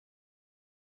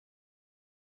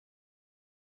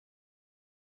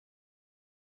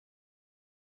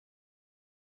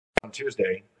on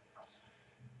Tuesday,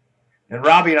 and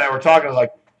Robbie and I were talking. I was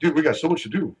like, dude, we got so much to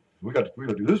do. We got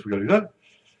to do this. We got to do that.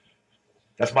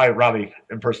 That's my Robbie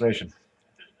impersonation.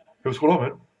 Hey, what's going on,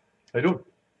 man? How you doing?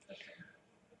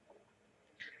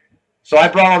 So I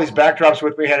brought all these backdrops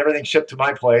with me, had everything shipped to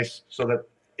my place so that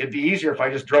it'd be easier if I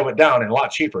just drove it down and a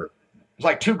lot cheaper. It's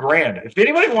like $2,000. If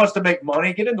anybody wants to make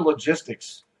money, get into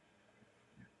logistics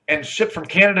and ship from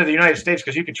Canada to the United States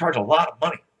because you can charge a lot of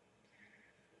money.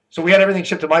 So we had everything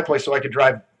shipped to my place so I could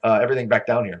drive everything back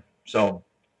down here. So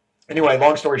anyway,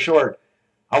 long story short,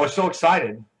 I was so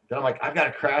excited that I'm like, I've got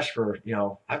to crash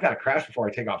I've got to crash before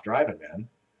I take off driving, man.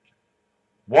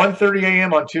 1:30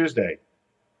 a.m. on Tuesday.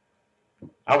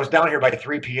 I was down here by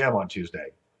 3 p.m. on Tuesday.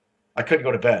 I couldn't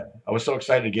go to bed. I was so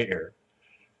excited to get here.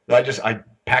 I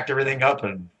packed everything up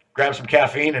and grabbed some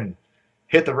caffeine and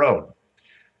hit the road.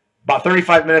 About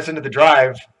 35 minutes into the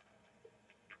drive,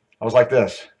 I was like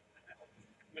this.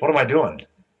 What am I doing?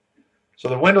 So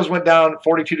the windows went down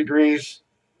 42 degrees,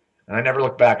 and I never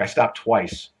looked back. I stopped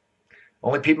twice.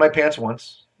 Only peed my pants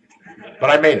once, but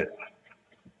I made it.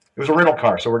 It was a rental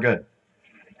car, so we're good.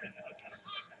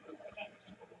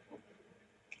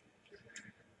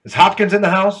 Is Hopkins in the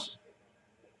house?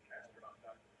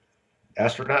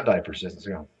 Astronaut diapers. Let's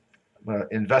go. I'm going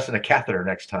to invest in a catheter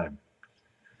next time.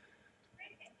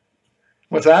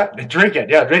 What's that? Drink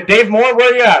it. Yeah. Dave Moore,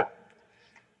 where are you at?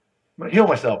 I'm going to heal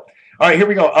myself. All right, here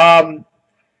we go.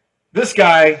 This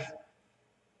guy,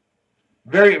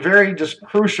 very, very just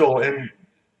crucial in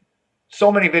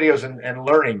so many videos and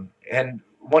learning. And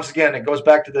once again, it goes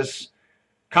back to this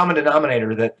common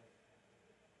denominator that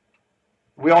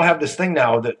we all have this thing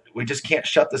now that we just can't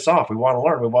shut this off. We want to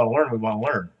learn. We want to learn. We want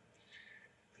to learn.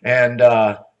 And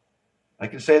I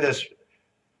can say this,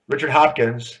 Richard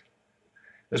Hopkins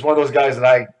is one of those guys that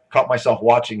I caught myself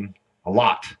watching a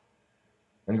lot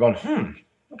and going,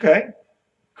 okay,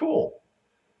 cool.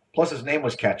 Plus his name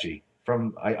was catchy.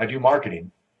 I do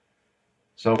marketing.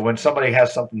 So when somebody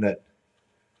has something that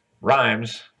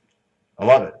rhymes, I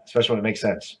love it, especially when it makes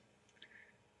sense.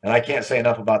 And I can't say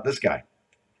enough about this guy.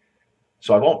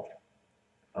 So I won't.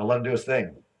 I'll let him do his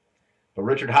thing. But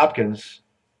Richard Hopkins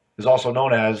is also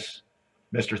known as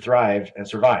Mr. Thrive and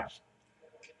Survive.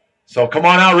 So come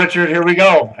on out, Richard. Here we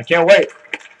go. I can't wait.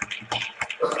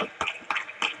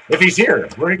 If he's here,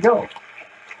 where'd he go?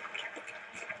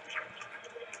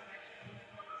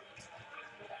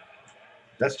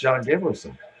 That's John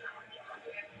Gabrielson.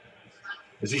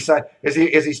 Is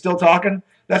he still talking?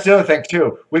 That's the other thing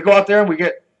too. We go out there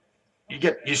and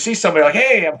you see somebody like,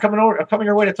 hey, I'm coming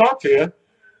your way to talk to you,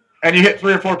 and you hit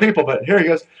 3 or 4 people. But here he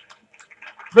goes,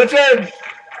 Richard.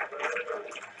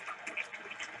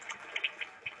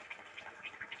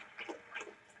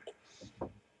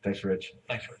 Thanks, Rich.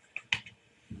 Thanks, Rich.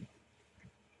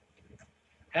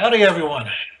 Howdy, everyone.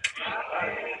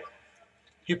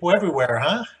 People everywhere,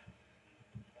 huh?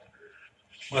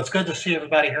 Well, it's good to see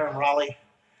everybody here in Raleigh.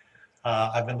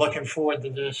 I've been looking forward to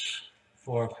this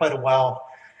for quite a while.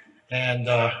 And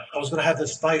I was going to have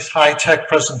this nice high-tech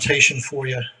presentation for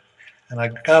you. And I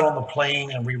got on the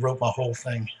plane and rewrote my whole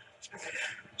thing.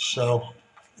 So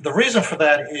the reason for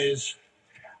that is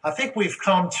I think we've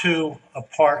come to a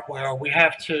part where we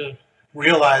have to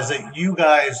realize that you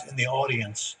guys in the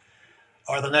audience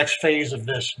are the next phase of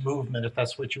this movement, if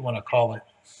that's what you want to call it.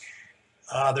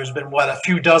 There's been, a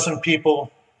few dozen people,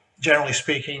 generally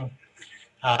speaking,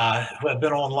 who have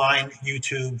been online,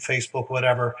 YouTube, Facebook,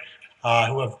 whatever,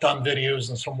 who have done videos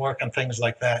and some work and things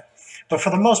like that. But for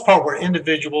the most part, we're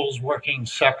individuals working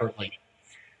separately.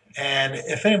 And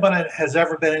if anybody has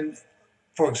ever been,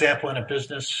 for example, in a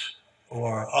business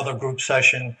or other group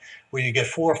session where you get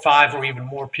 4 or 5 or even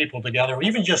more people together, or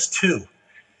even just 2,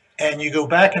 and you go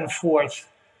back and forth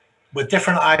with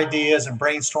different ideas and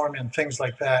brainstorming and things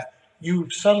like that, you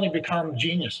suddenly become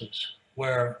geniuses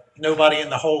where nobody in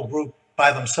the whole group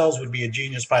by themselves would be a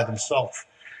genius by themselves.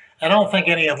 And I don't think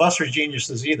any of us are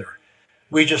geniuses either.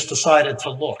 We just decided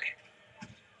to look.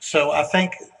 So I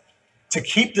think to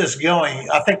keep this going,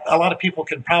 I think a lot of people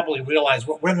can probably realize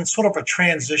we're in sort of a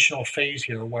transitional phase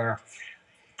here where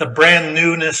the brand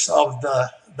newness of the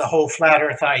whole flat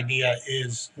earth idea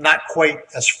is not quite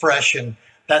as fresh and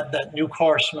that new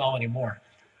car smell anymore.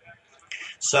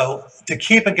 So to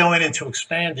keep it going and to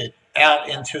expand it out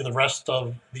into the rest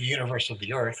of the universe of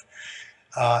the earth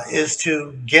is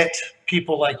to get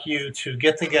people like you to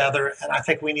get together. And I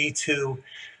think we need to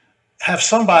have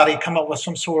somebody come up with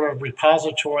some sort of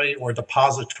repository or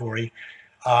depository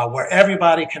where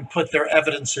everybody can put their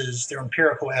evidences, their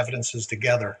empirical evidences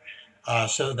together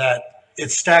so that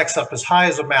it stacks up as high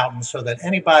as a mountain so that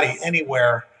anybody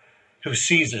anywhere who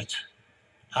sees it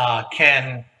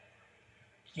can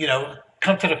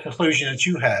come to the conclusion that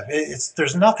you have.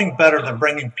 There's nothing better than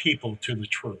bringing people to the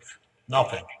truth.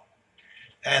 Nothing.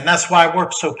 And that's why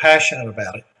we're so passionate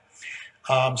about it.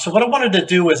 So what I wanted to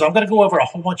do is I'm going to go over a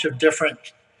whole bunch of different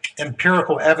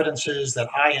empirical evidences that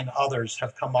I and others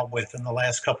have come up with in the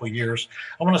last couple of years.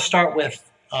 I want to start with,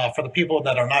 for the people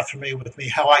that are not familiar with me,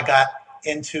 how I got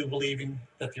into believing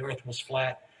that the earth was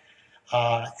flat,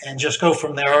 and just go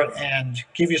from there and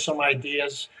give you some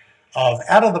ideas of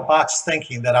out-of-the-box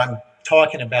thinking that I'm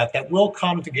talking about that will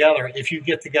come together if you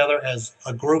get together as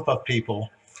a group of people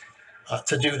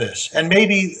to do this. And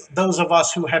maybe those of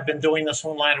us who have been doing this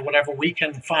online or whatever, we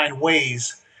can find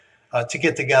ways to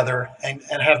get together and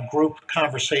have group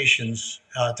conversations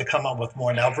to come up with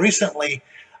more. Now, recently,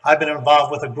 I've been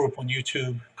involved with a group on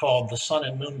YouTube called the Sun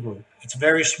and Moon Group. It's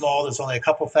very small. There's only a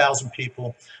couple thousand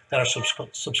people that are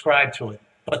subscribed to it.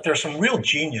 But there's some real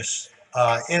genius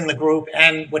in the group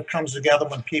and what comes together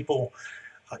when people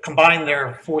combine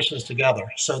their forces together.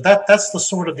 So that's the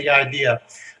sort of the idea.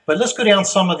 But let's go down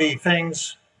some of the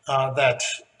things that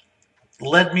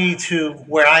led me to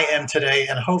where I am today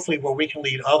and hopefully where we can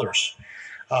lead others.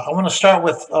 I want to start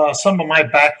with some of my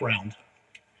background.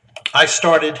 I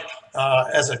started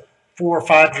as a 4 or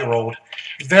 5-year-old,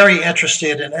 very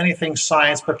interested in anything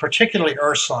science, but particularly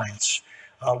earth science,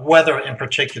 weather in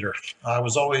particular. I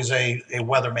was always a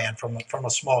weatherman from a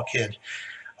small kid.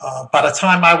 By the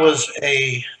time I was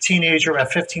a teenager,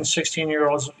 at 15, 16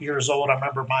 years old, I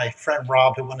remember my friend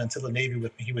Rob, who went into the Navy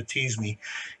with me, he would tease me.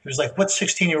 He was like, what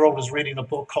 16-year-old was reading a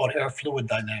book called Air Fluid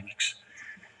Dynamics?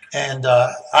 And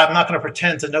I'm not going to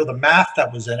pretend to know the math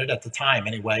that was in it at the time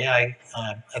anyway.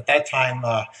 At that time,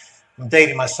 I'm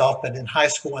dating myself, but in high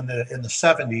school in the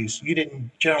 70s, you didn't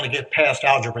generally get past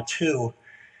Algebra 2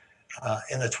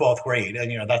 in the 12th grade.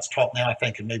 And, that's taught now, I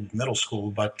think, in maybe middle school.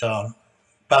 But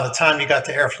by the time you got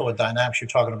to air fluid dynamics, you're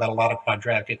talking about a lot of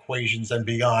quadratic equations and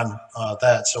beyond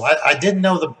that. So I didn't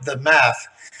know the math,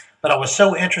 but I was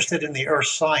so interested in the earth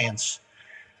science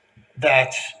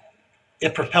that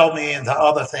it propelled me into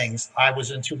other things. I was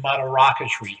into model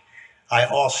rocketry. I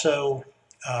also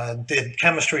did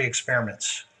chemistry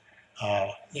experiments,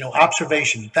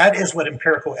 observation. That is what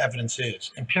empirical evidence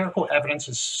is. Empirical evidence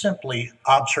is simply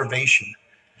observation,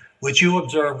 which you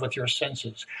observe with your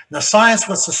senses. Now, science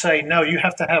was to say, no, you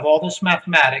have to have all this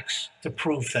mathematics to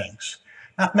prove things.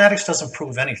 Mathematics doesn't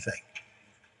prove anything.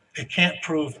 It can't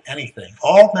prove anything.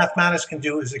 All mathematics can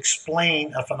do is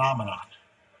explain a phenomenon.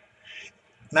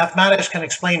 Mathematics can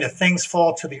explain that things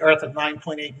fall to the earth at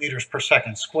 9.8 meters per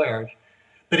second squared,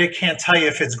 but it can't tell you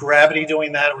if it's gravity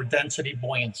doing that or density,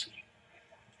 buoyancy,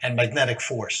 and magnetic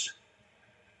force.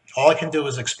 All it can do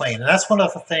is explain. And that's one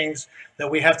of the things that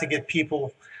we have to get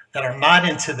people that are not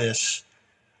into this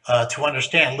to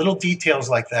understand, little details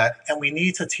like that. And we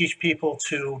need to teach people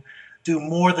to do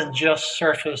more than just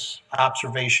surface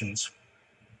observations.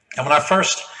 And when I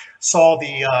first saw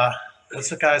what's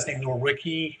the guy's name,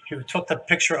 Norwicki, who took the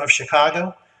picture of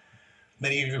Chicago.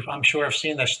 Many of you, I'm sure, have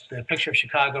seen the picture of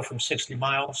Chicago from 60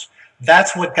 miles.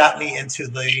 That's what got me into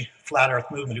the flat earth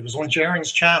movement. It was on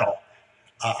Jaring's channel.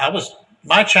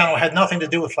 My channel had nothing to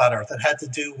do with flat earth. It had to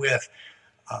do with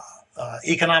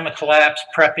economic collapse,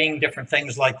 prepping, different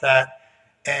things like that.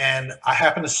 And I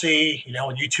happened to see,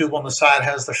 YouTube on the side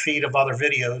has the feed of other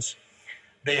videos.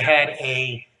 They had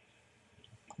a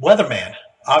weatherman,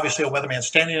 obviously a weatherman,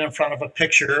 standing in front of a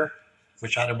picture,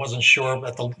 which I wasn't sure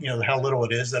about how little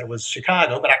it is, that it was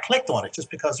Chicago, but I clicked on it just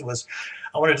because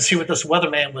I wanted to see what this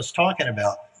weatherman was talking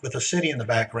about with the city in the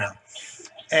background.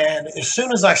 And as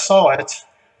soon as I saw it,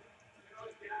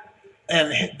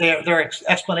 and their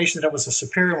explanation that it was a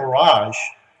superior mirage,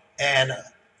 and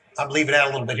I'm leaving out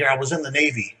a little bit here. I was in the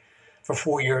Navy for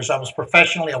 4 years. I was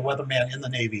professionally a weatherman in the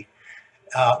Navy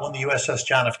on the USS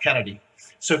John F. Kennedy.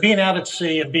 So being out at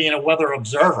sea and being a weather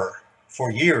observer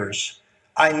for years,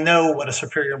 I know what a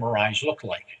superior mirage looked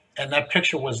like. And that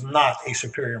picture was not a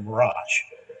superior mirage.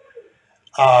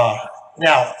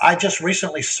 Now, I just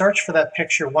recently searched for that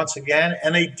picture once again,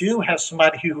 and they do have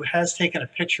somebody who has taken a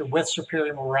picture with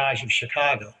superior mirage of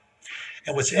Chicago.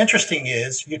 And what's interesting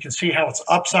is you can see how it's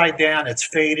upside down, it's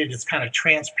faded, it's kind of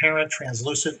transparent,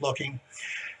 translucent looking.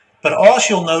 But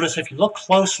also you'll notice if you look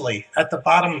closely at the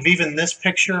bottom of even this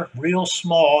picture, real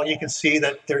small, you can see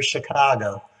that there's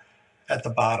Chicago at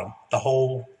the bottom. The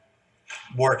whole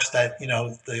works that,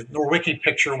 the Norwicki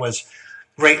picture was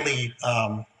greatly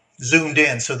zoomed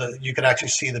in so that you could actually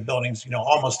see the buildings,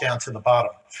 almost down to the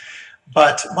bottom.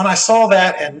 But when I saw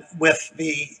that, and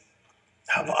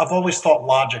I've always thought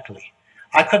logically,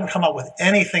 I couldn't come up with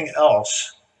anything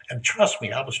else. And trust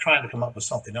me, I was trying to come up with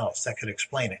something else that could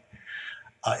explain it.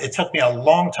 It took me a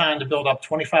long time to build up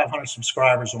 2,500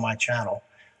 subscribers on my channel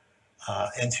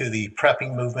into the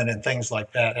prepping movement and things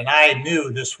like that. And I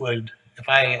knew this would, if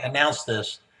I announced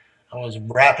this, I was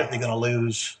rapidly going to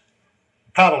lose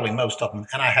probably most of them,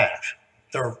 and I have.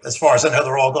 They're, as far as I know,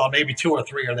 they're all gone. Maybe 2 or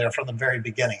 3 are there from the very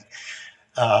beginning.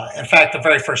 In fact, the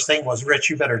very first thing was, Rich,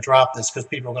 you better drop this because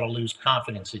people are going to lose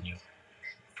confidence in you.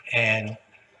 And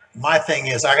my thing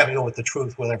is, I got to go with the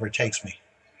truth wherever it takes me.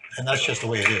 And that's just the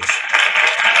way it is.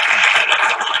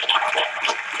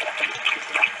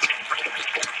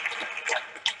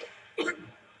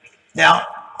 Now,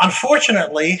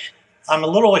 unfortunately, I'm a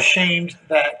little ashamed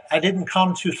that I didn't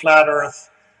come to Flat Earth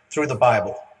through the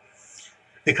Bible,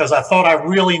 because I thought I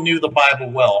really knew the Bible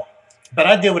well. But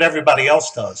I did what everybody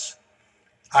else does.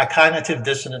 I cognitive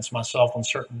dissonance myself on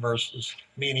certain verses,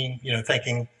 meaning, you know,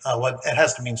 thinking, what it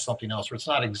has to mean something else, or it's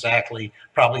not exactly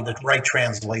probably the right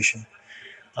translation.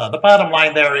 The bottom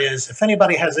line there is, if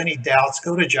anybody has any doubts,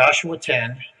 go to Joshua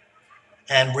 10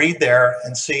 and read there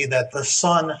and see that the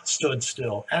sun stood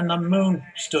still and the moon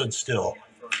stood still.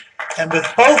 And with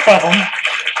both of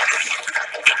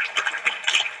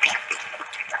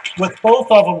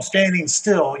them standing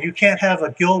still, you can't have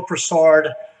a Gil-Broussard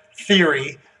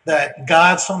theory that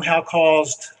God somehow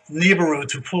caused Nibiru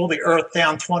to pull the earth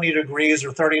down 20 degrees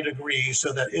or 30 degrees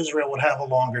so that Israel would have a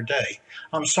longer day.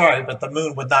 I'm sorry, but the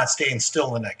moon would not stand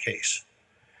still in that case.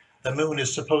 The moon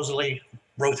is supposedly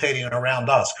rotating around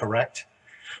us, correct?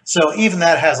 So even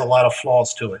that has a lot of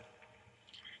flaws to it.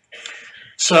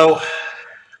 So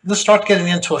let's start getting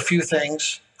into a few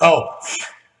things. Oh,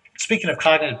 speaking of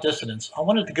cognitive dissonance, I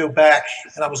wanted to go back,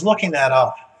 and I was looking that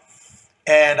up,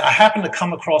 and I happened to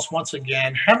come across once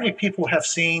again, how many people have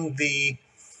seen the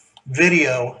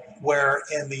video where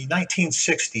in the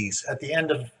 1960s, at the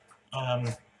end of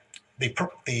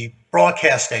the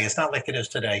broadcast day, it's not like it is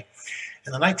today,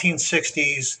 in the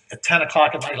 1960s, at 10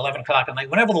 o'clock at night, 11 o'clock at night,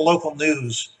 whenever the local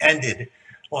news ended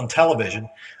on television,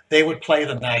 they would play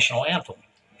the national anthem.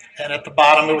 And at the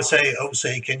bottom, it would say, "Oh,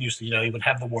 say, can you see," you know, you would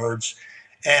have the words.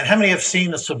 And how many have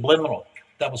seen the subliminal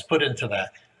that was put into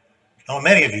that? Oh,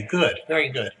 many of you. Good. Very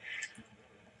good.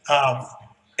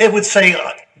 It would say,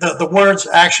 the words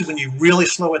actually, when you really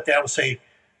slow it down, would say,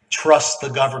 "Trust the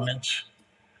government.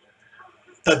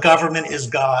 The government is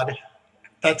God."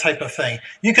 That type of thing.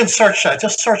 You can search that.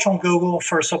 Just search on Google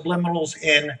for subliminals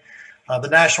in the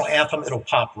national anthem. It'll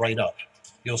pop right up.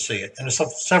 You'll see it. And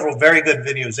there's several very good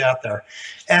videos out there.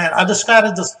 And I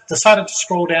decided to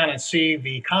scroll down and see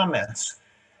the comments.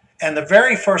 And the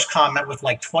very first comment with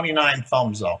like 29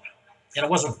 thumbs up, and it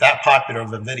wasn't that popular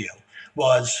of a video,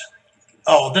 was,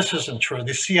 "Oh, this isn't true.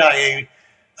 The CIA,"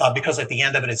 because at the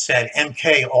end of it, it said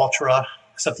MK Ultra,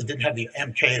 except it didn't have the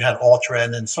MK, it had Ultra,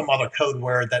 and then some other code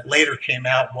word that later came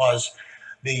out was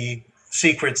the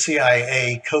secret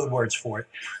CIA code words for it.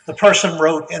 The person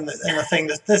wrote in the thing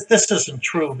that this isn't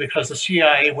true because the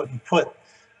CIA wouldn't put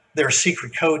their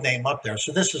secret code name up there.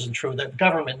 So this isn't true. The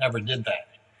government never did that.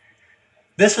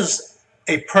 This is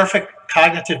a perfect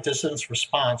cognitive dissonance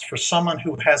response for someone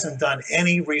who hasn't done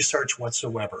any research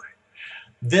whatsoever.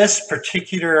 This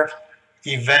particular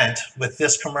event with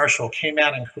this commercial came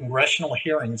out in congressional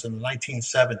hearings in the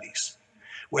 1970s,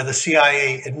 where the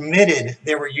CIA admitted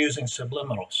they were using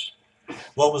subliminals.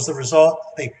 What was the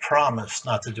result? They promised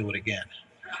not to do it again.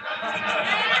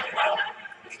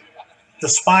 The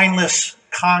spineless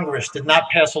Congress did not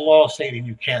pass a law stating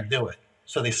you can't do it,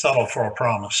 so they settled for a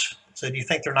promise. So do you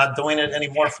think they're not doing it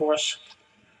anymore for us?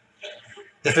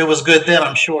 If it was good then,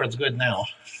 I'm sure it's good now.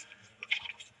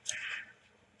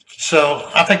 So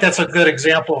I think that's a good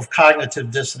example of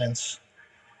cognitive dissonance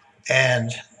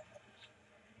and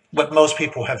what most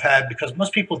people have had, because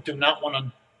most people do not want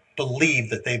to believe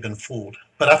that they've been fooled.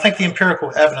 But I think the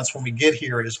empirical evidence when we get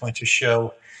here is going to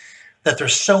show that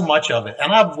there's so much of it.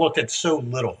 And I've looked at so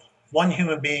little. One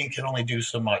human being can only do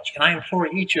so much. And I implore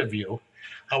each of you,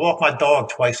 I walk my dog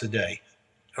twice a day,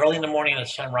 early in the morning at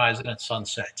sunrise and at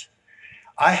sunset.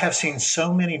 I have seen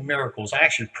so many miracles. I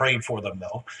actually prayed for them,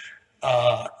 though.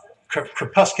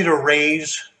 Crepuscular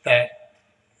rays that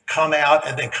come out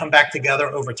and then come back together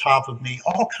over top of me,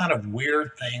 all kind of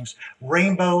weird things.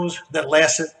 Rainbows that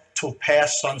lasted till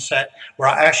past sunset, where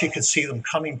I actually could see them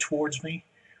coming towards me.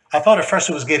 I thought at first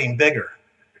it was getting bigger,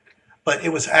 but it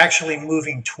was actually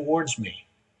moving towards me.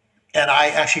 And I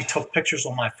actually took pictures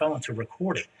on my phone to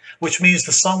record it, which means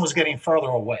the sun was getting further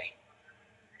away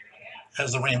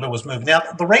as the rainbow was moving. Now,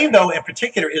 the rainbow in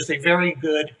particular is a very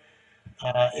good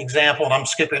example, and I'm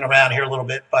skipping around here a little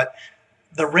bit, but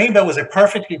the rainbow is a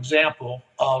perfect example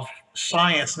of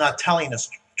science not telling us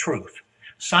truth.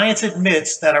 Science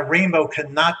admits that a rainbow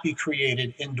cannot be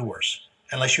created indoors.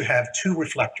 unless you have two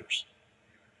reflectors.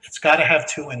 It's got to have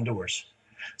two indoors.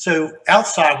 So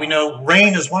outside, we know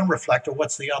rain is one reflector.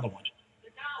 What's the other one? The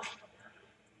dome.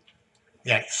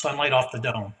 Yeah, sunlight off the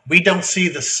dome. We don't see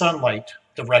the sunlight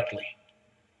directly.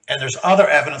 And there's other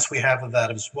evidence we have of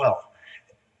that as well.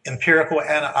 Empirical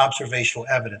and observational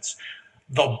evidence.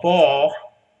 The ball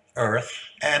Earth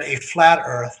and a flat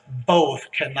Earth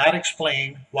both cannot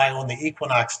explain why on the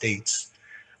equinox dates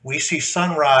we see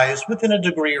sunrise within a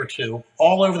degree or two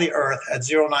all over the Earth at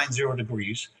 090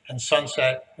 degrees and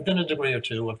sunset within a degree or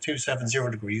two of 270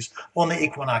 degrees on the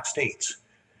equinox dates.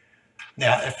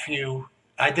 Now,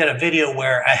 I did a video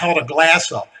where I held a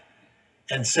glass up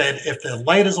and said, if the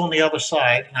light is on the other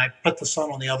side, and I put the sun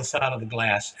on the other side of the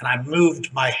glass, and I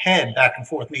moved my head back and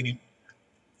forth, meaning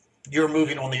you're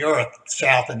moving on the Earth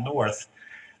south and north,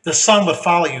 the sun would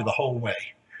follow you the whole way.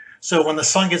 So when the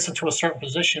sun gets into a certain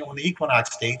position on the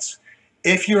equinox dates,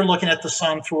 if you're looking at the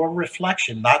sun through a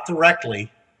reflection, not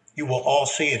directly, you will all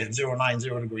see it at 090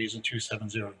 degrees and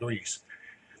 270 degrees.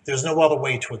 There's no other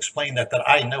way to explain that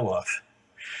I know of.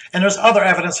 And there's other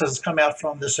evidence that has come out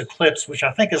from this eclipse, which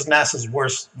I think is NASA's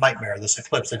worst nightmare, this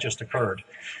eclipse that just occurred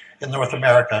in North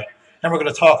America. And we're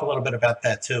going to talk a little bit about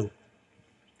that too.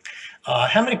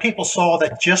 How many people saw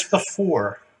that just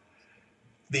before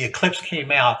the eclipse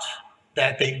came out,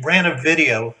 that they ran a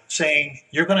video saying,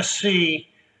 you're going to see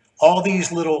all these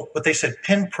little, what they said,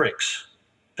 pinpricks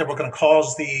that were going to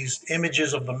cause these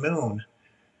images of the moon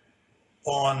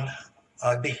on,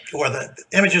 the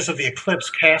images of the eclipse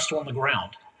cast on the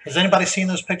ground. Has anybody seen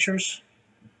those pictures?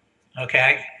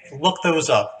 Okay, look those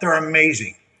up. They're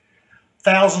amazing.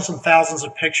 Thousands and thousands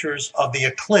of pictures of the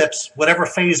eclipse, whatever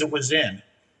phase it was in,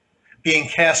 being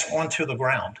cast onto the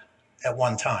ground at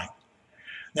one time.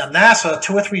 Now, NASA,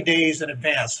 2 or 3 days in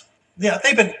advance,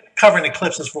 they've been covering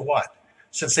eclipses for what?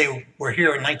 Since they were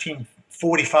here in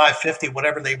 1945, 50,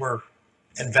 whatever they were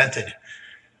invented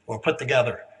or put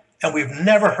together. And we've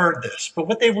never heard this. But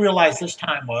what they realized this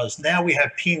time was now we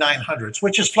have P900s,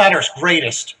 which is Flat Earth's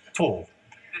greatest tool.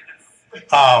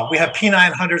 We have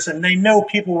P900s, and they know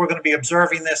people were going to be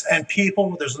observing this. And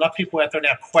there's enough people out there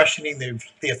now questioning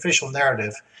the official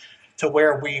narrative to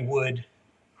where we would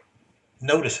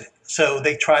notice it. So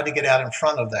they tried to get out in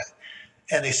front of that.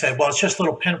 And they said, well, it's just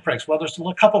little pinpricks. Well, there's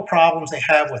a couple problems they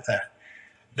have with that.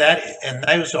 And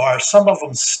those are, some of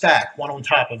them stack one on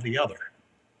top of the other.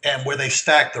 And where they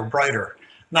stack, they're brighter.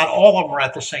 Not all of them are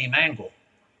at the same angle.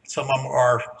 Some of them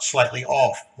are slightly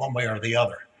off one way or the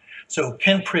other. So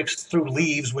pinpricks through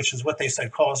leaves, which is what they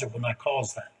said cause it, will not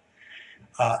cause that.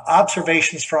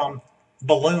 Observations from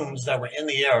balloons that were in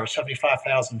the air,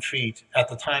 75,000 feet at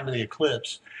the time of the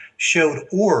eclipse, showed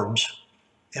orbs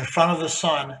in front of the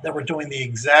sun that were doing the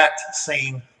exact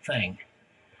same thing.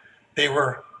 They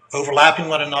were overlapping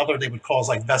one another. They would cause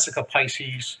like Vesica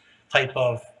Pisces type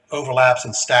of overlaps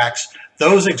and stacks.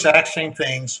 Those exact same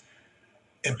things,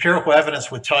 empirical evidence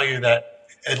would tell you that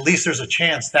at least there's a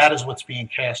chance that is what's being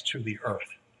cast to the Earth.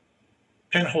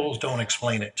 Pinholes don't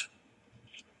explain it.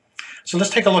 So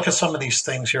let's take a look at some of these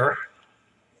things here.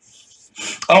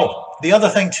 Oh, the other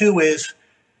thing too is,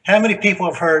 how many people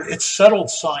have heard it's settled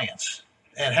science?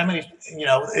 And how many,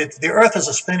 the Earth is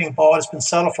a spinning ball. It's been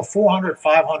settled for 400,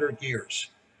 500 years.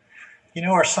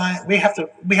 Our science, we have to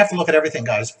look at everything,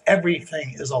 guys.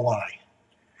 Everything is a lie.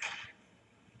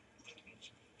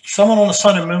 Someone on the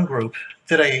Sun and Moon group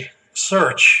did a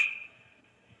search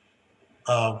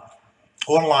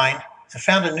online and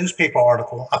found a newspaper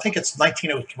article. I think it's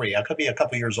 1903. I could be a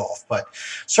couple years off, but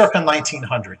circa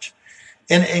 1900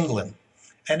 in England.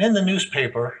 And in the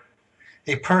newspaper,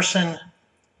 a person,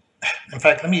 in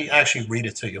fact, let me actually read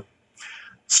it to you.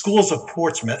 Schools of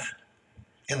Portsmouth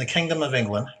in the Kingdom of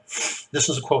England, this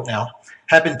is a quote now,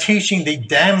 have been teaching the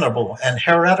damnable and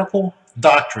heretical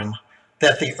doctrine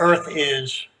that the Earth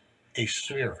is a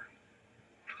sphere.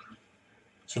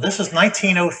 So this is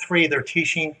 1903. They're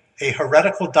teaching a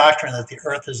heretical doctrine that the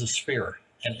Earth is a sphere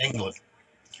in England.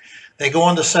 They go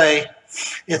on to say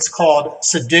it's called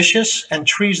seditious and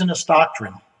treasonous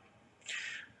doctrine.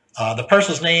 The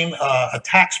person's name, a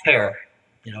taxpayer,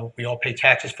 we all pay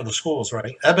taxes for the schools,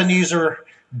 right? Ebenezer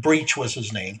Breach was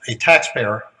his name, a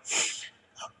taxpayer,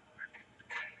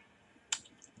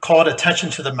 called attention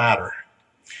to the matter.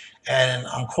 And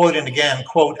I'm quoting again,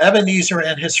 quote, Ebenezer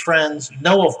and his friends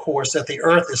know, of course, that the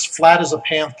Earth is flat as a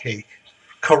pancake,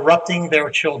 corrupting their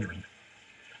children.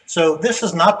 So this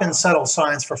has not been settled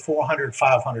science for 400,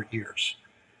 500 years.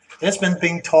 It's been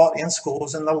being taught in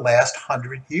schools in the last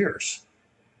 100 years.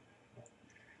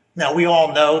 Now, we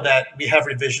all know that we have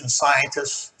revisionist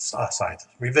scientists,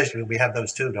 we have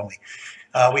those too, don't we?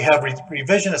 We have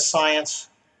revisionist science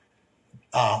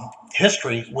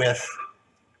history with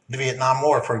the Vietnam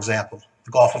War, for example,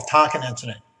 the Gulf of Tonkin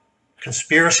incident.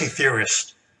 Conspiracy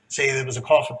theorists say it was a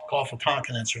Gulf of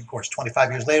Tonkin incident. Of course,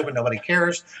 25 years later, when nobody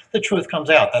cares, the truth comes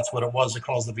out. That's what it was that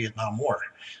caused the Vietnam War.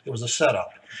 It was a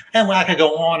setup. And I could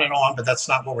go on and on, but that's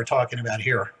not what we're talking about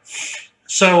here.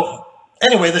 So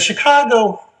anyway, the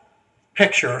Chicago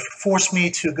picture forced me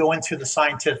to go into the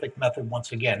scientific method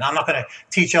once again. Now, I'm not going to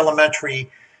teach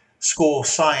elementary school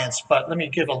science, but let me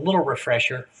give a little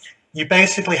refresher. You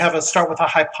basically have to start with a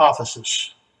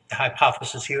hypothesis. The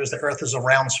hypothesis here is the Earth is a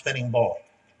round spinning ball.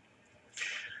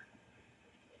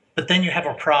 But then you have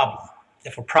a problem.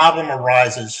 If a problem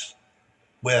arises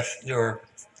with your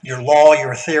law,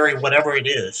 your theory, whatever it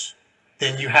is,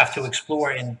 then you have to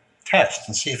explore and test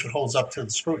and see if it holds up to the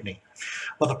scrutiny.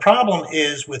 Well, the problem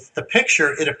is with the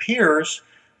picture, it appears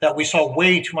that we saw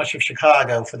way too much of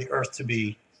Chicago for the Earth to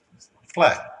be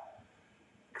flat.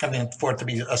 I mean, for it to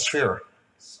be a sphere.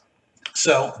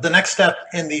 So the next step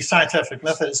in the scientific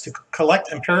method is to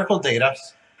collect empirical data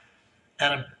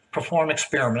and perform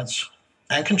experiments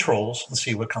and controls and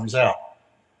see what comes out.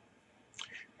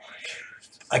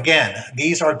 Again,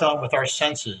 these are done with our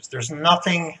senses. There's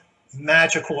nothing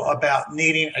magical about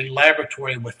needing a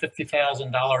laboratory with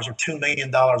 $50,000 or $2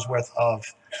 million worth of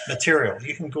material.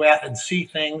 You can go out and see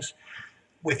things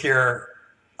with your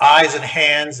eyes and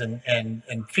hands and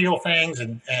feel things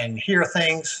and hear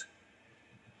things.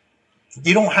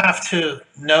 You don't have to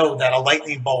know that a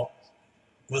lightning bolt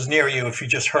was near you if you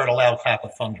just heard a loud clap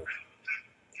of thunder.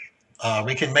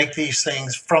 We can make these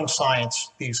things from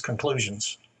science, these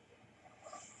conclusions.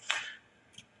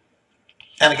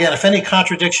 And again, if any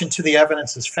contradiction to the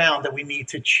evidence is found, that we need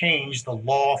to change the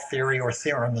law, theory, or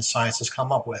theorem that science has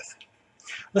come up with.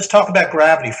 Let's talk about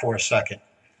gravity for a second.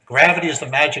 Gravity is the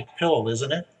magic pill,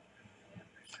 isn't it?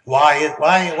 Why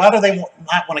do they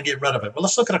not want to get rid of it? Well,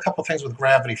 let's look at a couple of things with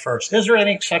gravity first. Is there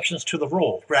any exceptions to the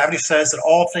rule? Gravity says that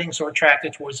all things are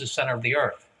attracted towards the center of the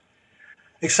Earth,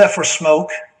 except for smoke,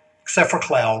 except for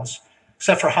clouds,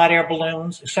 except for hot air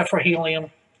balloons, except for helium,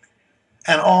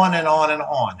 and on and on and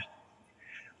on.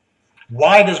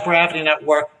 Why does gravity not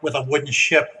work with a wooden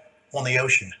ship on the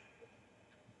ocean?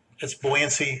 It's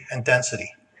buoyancy and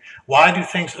density. Why do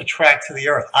things attract to the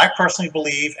Earth? I personally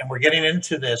believe, and we're getting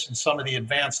into this in some of the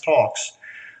advanced talks,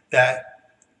 that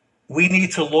we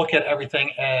need to look at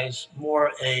everything as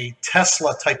more a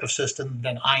Tesla type of system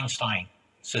than Einstein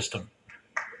system.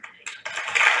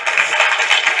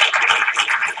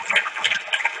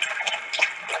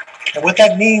 And what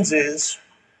that means is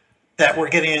that we're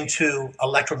getting into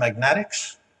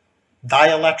electromagnetics,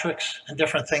 dielectrics, and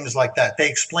different things like that. They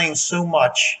explain so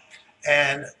much,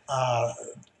 and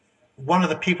one of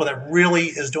the people that really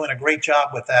is doing a great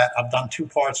job with that, I've done 2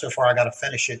 parts so far, I got to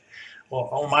finish it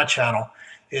on my channel,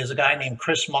 is a guy named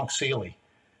Chris Monk-Seeley,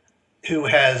 who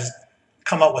has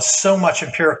come up with so much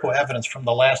empirical evidence from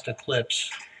the last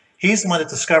eclipse. He's the one that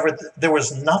discovered that there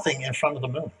was nothing in front of the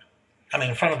moon. I mean,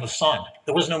 in front of the sun.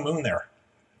 There was no moon there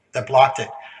that blocked it.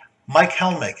 Mike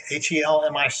Helmick,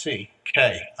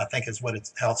 H-E-L-M-I-C-K, I think is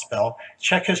how it's spelled.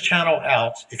 Check his channel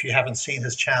out if you haven't seen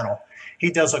his channel.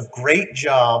 He does a great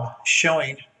job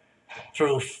showing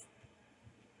through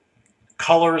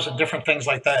colors and different things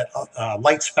like that,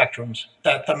 light spectrums,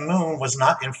 that the moon was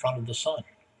not in front of the sun.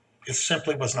 It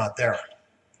simply was not there.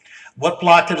 What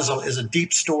blocked it is a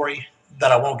deep story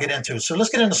that I won't get into. So let's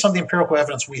get into some of the empirical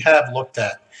evidence we have looked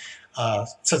at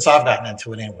since I've gotten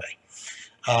into it anyway.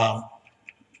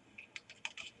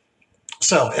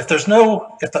 So if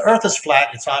the Earth is flat,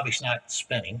 it's obviously not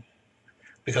spinning,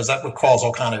 because that would cause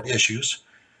all kind of issues.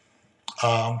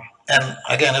 And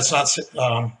again, it's not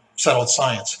settled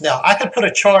science. Now, I could put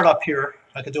a chart up here.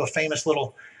 I could do a famous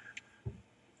little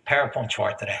PowerPoint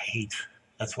chart that I hate.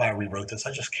 That's why I rewrote this.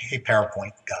 I just hate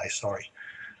PowerPoint, guys. Sorry.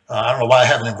 I don't know why I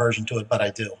have an aversion to it, but I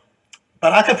do.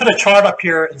 But I could put a chart up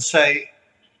here and say,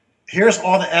 here's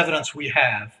all the evidence we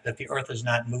have that the Earth is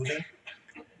not moving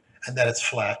and that it's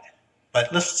flat.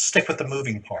 But let's stick with the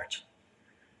moving part.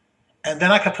 And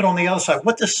then I could put on the other side,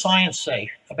 what does science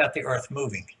say about the Earth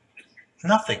moving?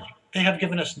 Nothing. They have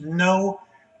given us no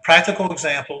practical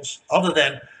examples other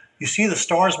than you see the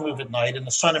stars move at night and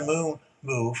the sun and moon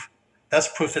move. That's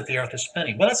proof that the Earth is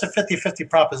spinning. But that's a 50-50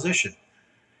 proposition.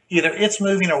 Either it's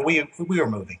moving or we are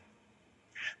moving.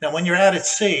 Now, when you're out at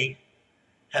sea,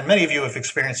 and many of you have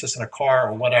experienced this in a car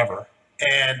or whatever,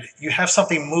 and you have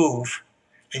something move,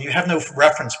 and you have no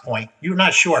reference point, you're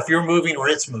not sure if you're moving or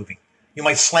it's moving. You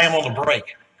might slam on the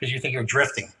brake because you think you're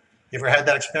drifting. You ever had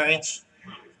that experience?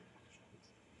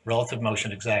 Relative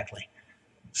motion, exactly.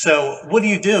 So what do?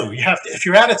 You have to, if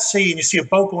you're out at sea and you see a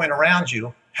boat going around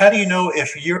you, how do you know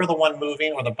if you're the one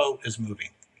moving or the boat is moving?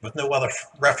 With no other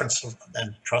reference,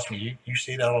 and trust me, you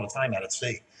see that all the time out at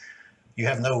sea. You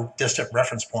have no distant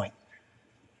reference point,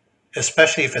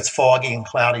 especially if it's foggy and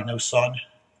cloudy, no sun.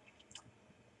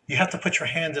 You have to put your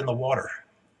hand in the water.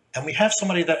 And we have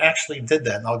somebody that actually did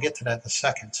that, and I'll get to that in a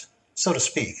second, so to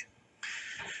speak.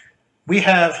 We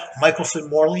have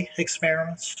Michelson-Morley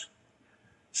experiments,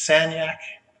 Sagnac,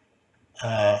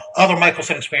 other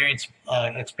Michelson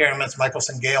experiments,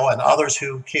 Michelson-Gale, and others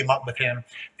who came up with him.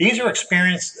 These are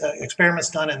experiments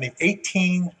done in the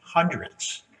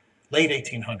 1800s, late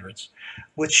 1800s,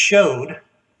 which showed,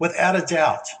 without a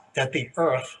doubt, that the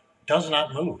Earth does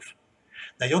not move.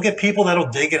 Now, you'll get people that'll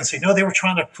dig in and say, no, they were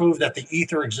trying to prove that the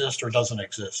ether exists or doesn't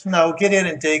exist. No, get in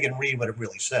and dig and read what it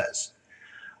really says.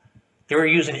 They were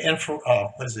using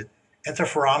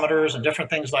interferometers and different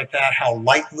things like that, how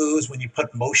light moves when you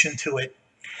put motion to it.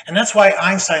 And that's why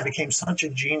Einstein became such a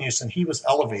genius, and he was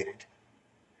elevated.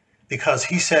 Because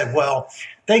he said, well,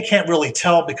 they can't really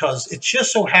tell because it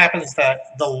just so happens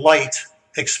that the light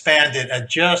expanded at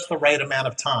just the right amount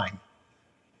of time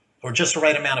or just the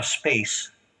right amount of space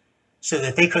so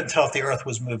that they couldn't tell if the Earth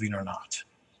was moving or not.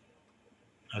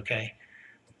 Okay?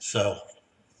 So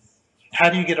how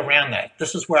do you get around that?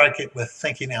 This is where I get with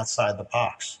thinking outside the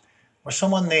box. Or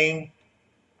someone named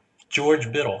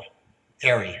George Biddle,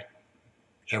 Airy's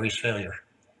failure.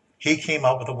 He came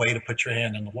up with a way to put your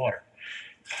hand in the water.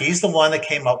 He's the one that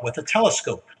came up with a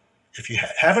telescope. If you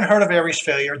haven't heard of Airy's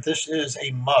failure, this is a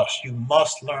must. You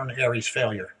must learn Airy's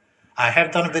failure. I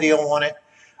have done a video on it.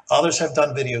 Others have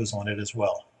done videos on it as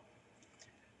well.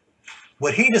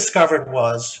 What he discovered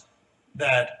was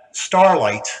that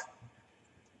starlight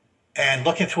and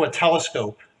looking through a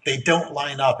telescope, they don't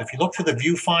line up. If you look through the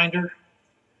viewfinder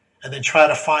and then try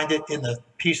to find it in the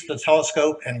piece of the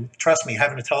telescope, and trust me,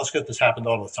 having a telescope, this happened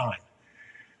all the time.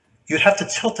 You'd have to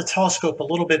tilt the telescope a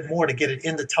little bit more to get it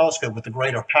in the telescope with the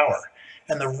greater power.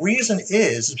 And the reason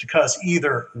is because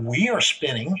either we are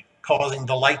spinning, causing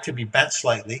the light to be bent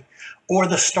slightly, or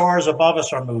the stars above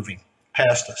us are moving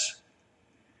past us.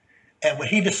 And what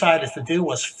he decided to do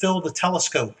was fill the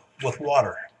telescope with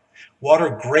water.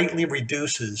 Water greatly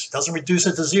reduces, doesn't reduce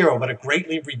it to zero, but it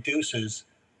greatly reduces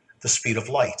the speed of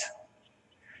light.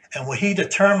 And what he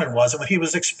determined was, and what he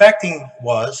was expecting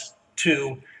was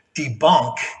to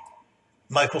debunk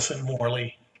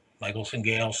Michelson-Morley,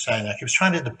 Michelson-Gale, Sagnac. He was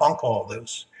trying to debunk all of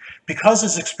those. Because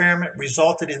his experiment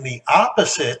resulted in the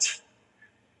opposite,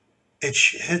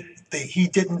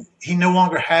 he no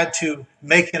longer had to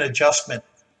make an adjustment,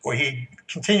 or he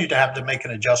continued to have to make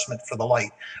an adjustment for the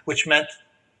light, which meant,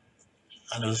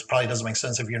 I know this probably doesn't make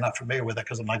sense if you're not familiar with it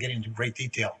because I'm not getting into great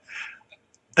detail.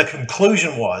 The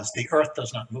conclusion was the Earth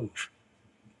does not move.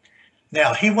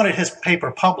 Now, he wanted his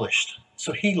paper published,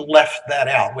 so he left that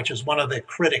out, which is one of the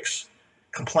critics'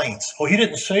 complaints. Oh, he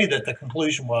didn't say that the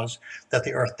conclusion was that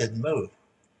the Earth didn't move,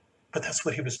 but that's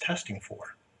what he was testing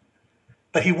for.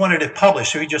 But he wanted it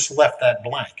published, so he just left that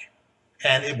blank.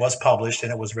 And it was published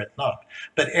and it was written up.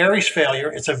 But Airy's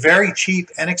failure, it's a very cheap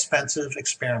and expensive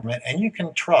experiment, and you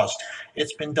can trust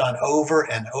it's been done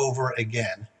over and over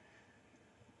again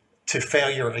to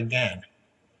failure again.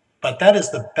 But that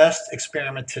is the best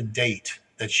experiment to date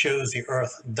that shows the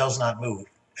Earth does not move,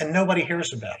 and nobody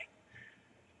hears about it.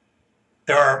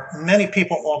 There are many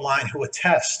people online who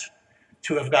attest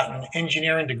to have gotten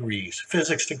engineering degrees,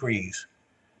 physics degrees,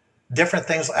 different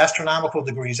things, astronomical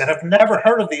degrees, that have never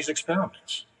heard of these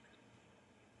experiments.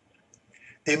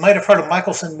 They might have heard of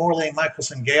Michelson-Morley,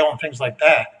 Michelson-Gale, and things like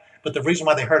that, but the reason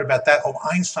why they heard about that, oh,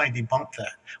 Einstein debunked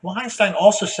that. Well, Einstein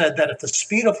also said that if the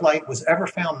speed of light was ever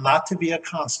found not to be a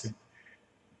constant,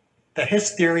 that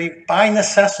his theory, by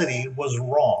necessity, was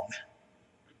wrong.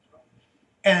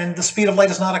 And the speed of light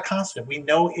is not a constant. We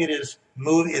know it is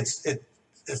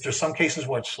there's some cases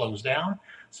where it slows down,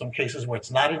 some cases where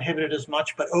it's not inhibited as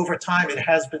much, but over time it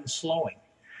has been slowing.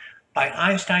 By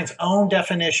Einstein's own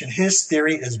definition, his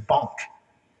theory is bunk.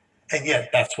 And yet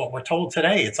that's what we're told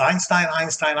today. It's Einstein,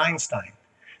 Einstein, Einstein.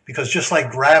 Because just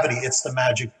like gravity, it's the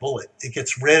magic bullet. It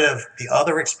gets rid of the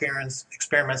other experiments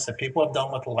that people have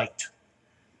done with light.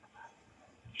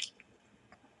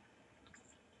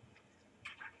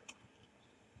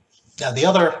 Now, the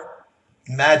other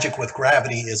magic with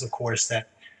gravity is, of course, that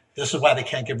this is why they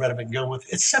can't get rid of it and go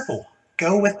with, it's simple.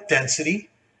 Go with density,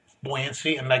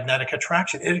 buoyancy, and magnetic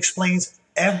attraction. It explains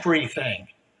everything.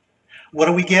 What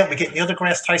do we get? We get Neil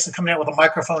deGrasse Tyson coming out with a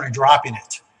microphone and dropping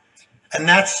it. And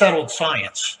that's settled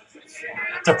science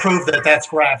to prove that that's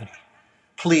gravity.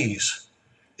 Please.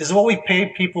 Is it what we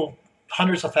pay people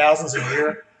hundreds of thousands a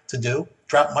year to do?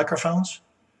 Drop microphones?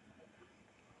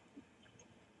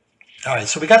 All right,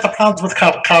 so we got the problems with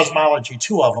cosmology,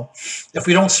 two of them. If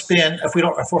we don't spin,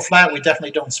 if we're flat, we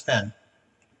definitely don't spin.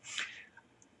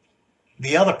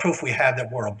 The other proof we have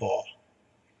that we're a ball,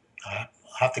 I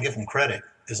have to give them credit,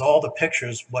 is all the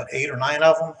pictures, what, 8 or 9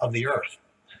 of them, of the Earth,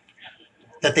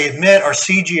 that they admit are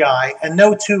CGI, and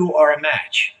no two are a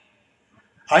match.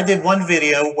 I did one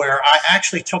video where I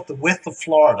actually took the width of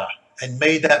Florida and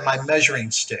made that my measuring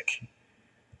stick,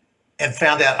 and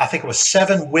found out, I think it was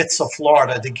 7 widths of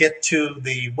Florida to get to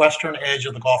the western edge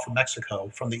of the Gulf of Mexico,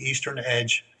 from the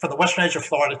western edge of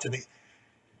Florida to the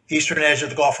eastern edge of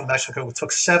the Gulf of Mexico. It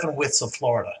took 7 widths of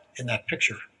Florida in that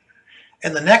picture.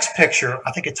 In the next picture,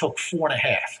 I think it took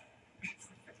 4.5.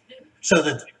 So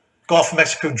the Gulf of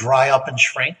Mexico dry up and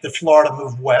shrink, the Florida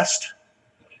moved west.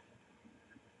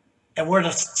 And we're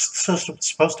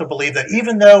supposed to believe that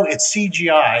even though it's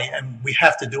CGI, and we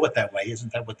have to do it that way,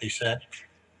 isn't that what they said?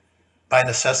 By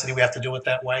necessity, we have to do it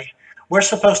that way. We're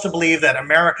supposed to believe that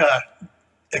America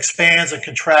expands and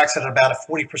contracts at about a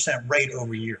 40% rate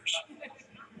over years.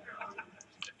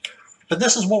 But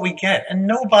this is what we get. And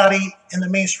nobody in the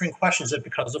mainstream questions it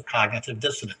because of cognitive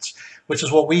dissonance, which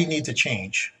is what we need to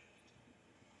change.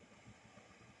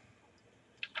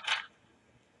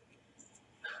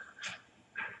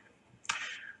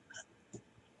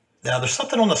 Now, there's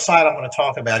something on the side I'm going to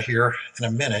talk about here in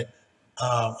a minute.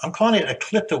 I'm calling it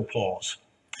ecliptopause.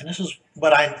 And this is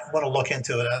what I want to look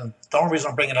into. And the only reason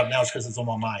I'm bringing it up now is because it's on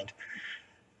my mind.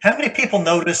 How many people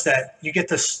notice that you get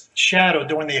this shadow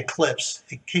during the eclipse?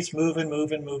 It keeps moving,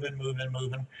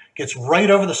 gets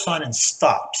right over the sun and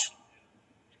stops.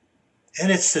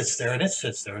 And it sits there, and it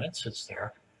sits there, and it sits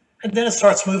there. And then it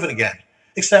starts moving again.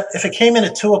 Except if it came in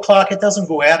at 2 o'clock, it doesn't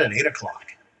go out at 8 o'clock.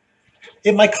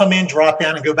 It might come in, drop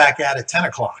down, and go back out at 10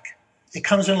 o'clock. It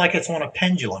comes in like it's on a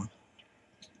pendulum.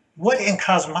 What in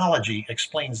cosmology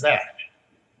explains that?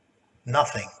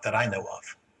 Nothing that I know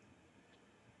of.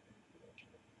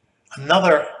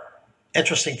 Another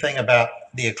interesting thing about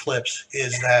the eclipse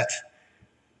is that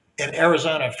in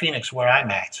Arizona, Phoenix, where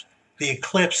I'm at, the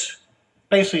eclipse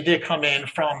basically did come in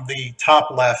from the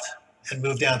top left and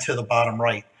move down to the bottom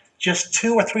right. Just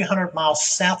 200 or 300 miles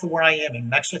south of where I am in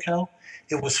Mexico,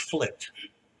 it was flipped.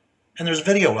 And there's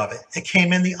video of it. It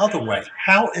came in the other way.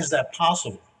 How is that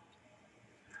possible?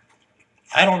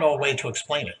 I don't know a way to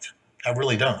explain it. I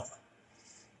really don't.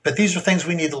 But these are things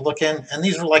we need to look in, and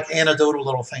these are like anecdotal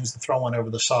little things to throw on over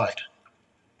the side.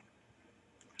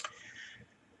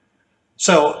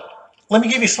 So let me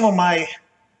give you some of my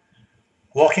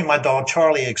walking my dog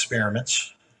Charlie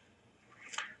experiments.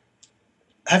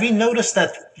 Have you noticed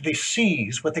that the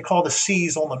seas, what they call the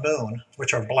seas on the moon,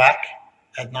 which are black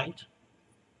at night,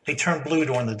 they turn blue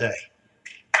during the day?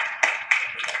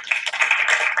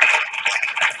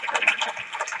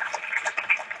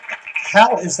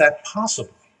 How is that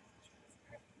possible?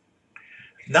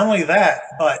 Not only that,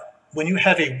 but when you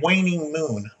have a waning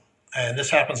moon, and this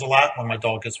happens a lot when my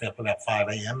dog gets me up about 5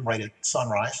 a.m., right at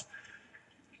sunrise,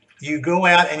 you go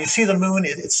out and you see the moon,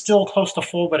 it's still close to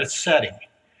full, but it's setting.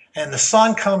 And the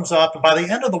sun comes up, and by the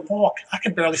end of the walk, I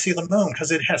can barely see the moon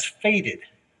because it has faded.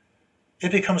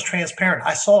 It becomes transparent.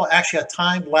 I saw actually a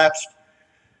time-lapse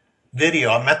video,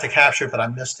 I meant to capture it, but I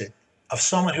missed it, of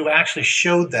someone who actually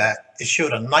showed that. It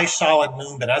showed a nice solid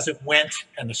moon, but as it went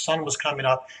and the sun was coming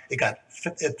up,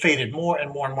 it faded more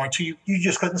and more and more until you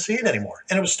just couldn't see it anymore.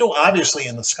 And it was still obviously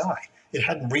in the sky. It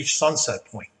hadn't reached sunset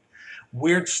point.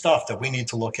 Weird stuff that we need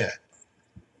to look at.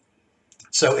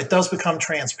 So it does become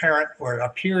transparent, or it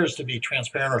appears to be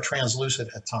transparent or translucent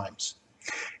at times.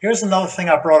 Here's another thing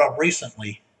I brought up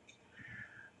recently.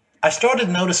 I started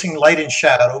noticing light and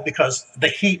shadow because the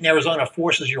heat in Arizona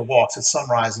forces your walks at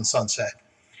sunrise and sunset.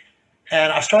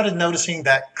 And I started noticing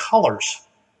that colors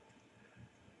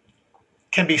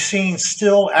can be seen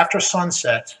still after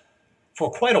sunset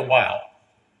for quite a while,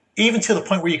 even to the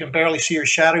point where you can barely see your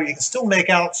shadow. You can still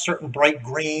make out certain bright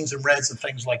greens and reds and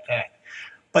things like that.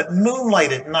 But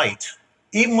moonlight at night,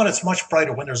 even when it's much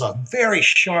brighter, when there's a very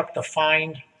sharp,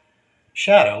 defined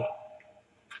shadow,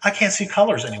 I can't see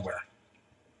colors anywhere.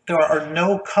 There are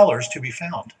no colors to be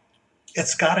found.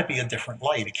 It's got to be a different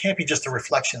light. It can't be just a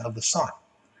reflection of the sun.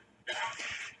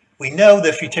 We know that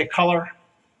if you take color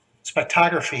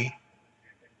spectrography,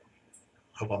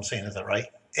 hope I'm saying that right,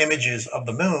 images of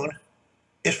the moon,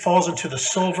 it falls into the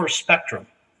silver spectrum,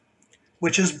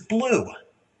 which is blue.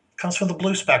 It comes from the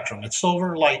blue spectrum. It's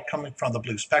silver light coming from the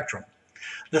blue spectrum.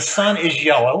 The sun is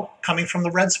yellow, coming from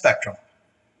the red spectrum.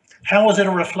 How is it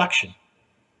a reflection?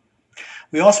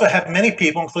 We also have many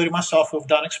people, including myself, who have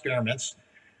done experiments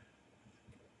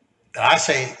that I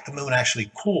say the moon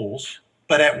actually cools,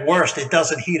 but at worst, it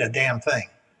doesn't heat a damn thing.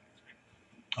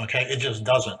 Okay, it just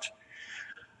doesn't.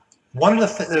 One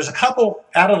of the there's a couple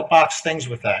out-of-the-box things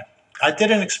with that. I did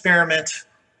an experiment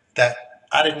that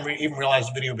I didn't even realize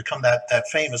the video would become that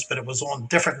famous, but it was on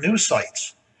different news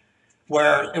sites,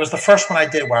 where it was the first one I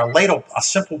did, where I laid a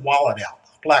simple wallet out,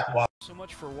 a black wallet. So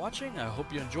much for watching. I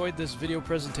hope you enjoyed this video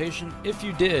presentation. If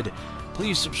you did,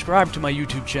 please subscribe to my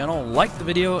YouTube channel, like the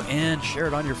video, and share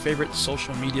it on your favorite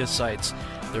social media sites.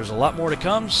 There's a lot more to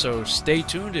come, so stay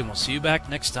tuned and we'll see you back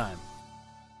next time.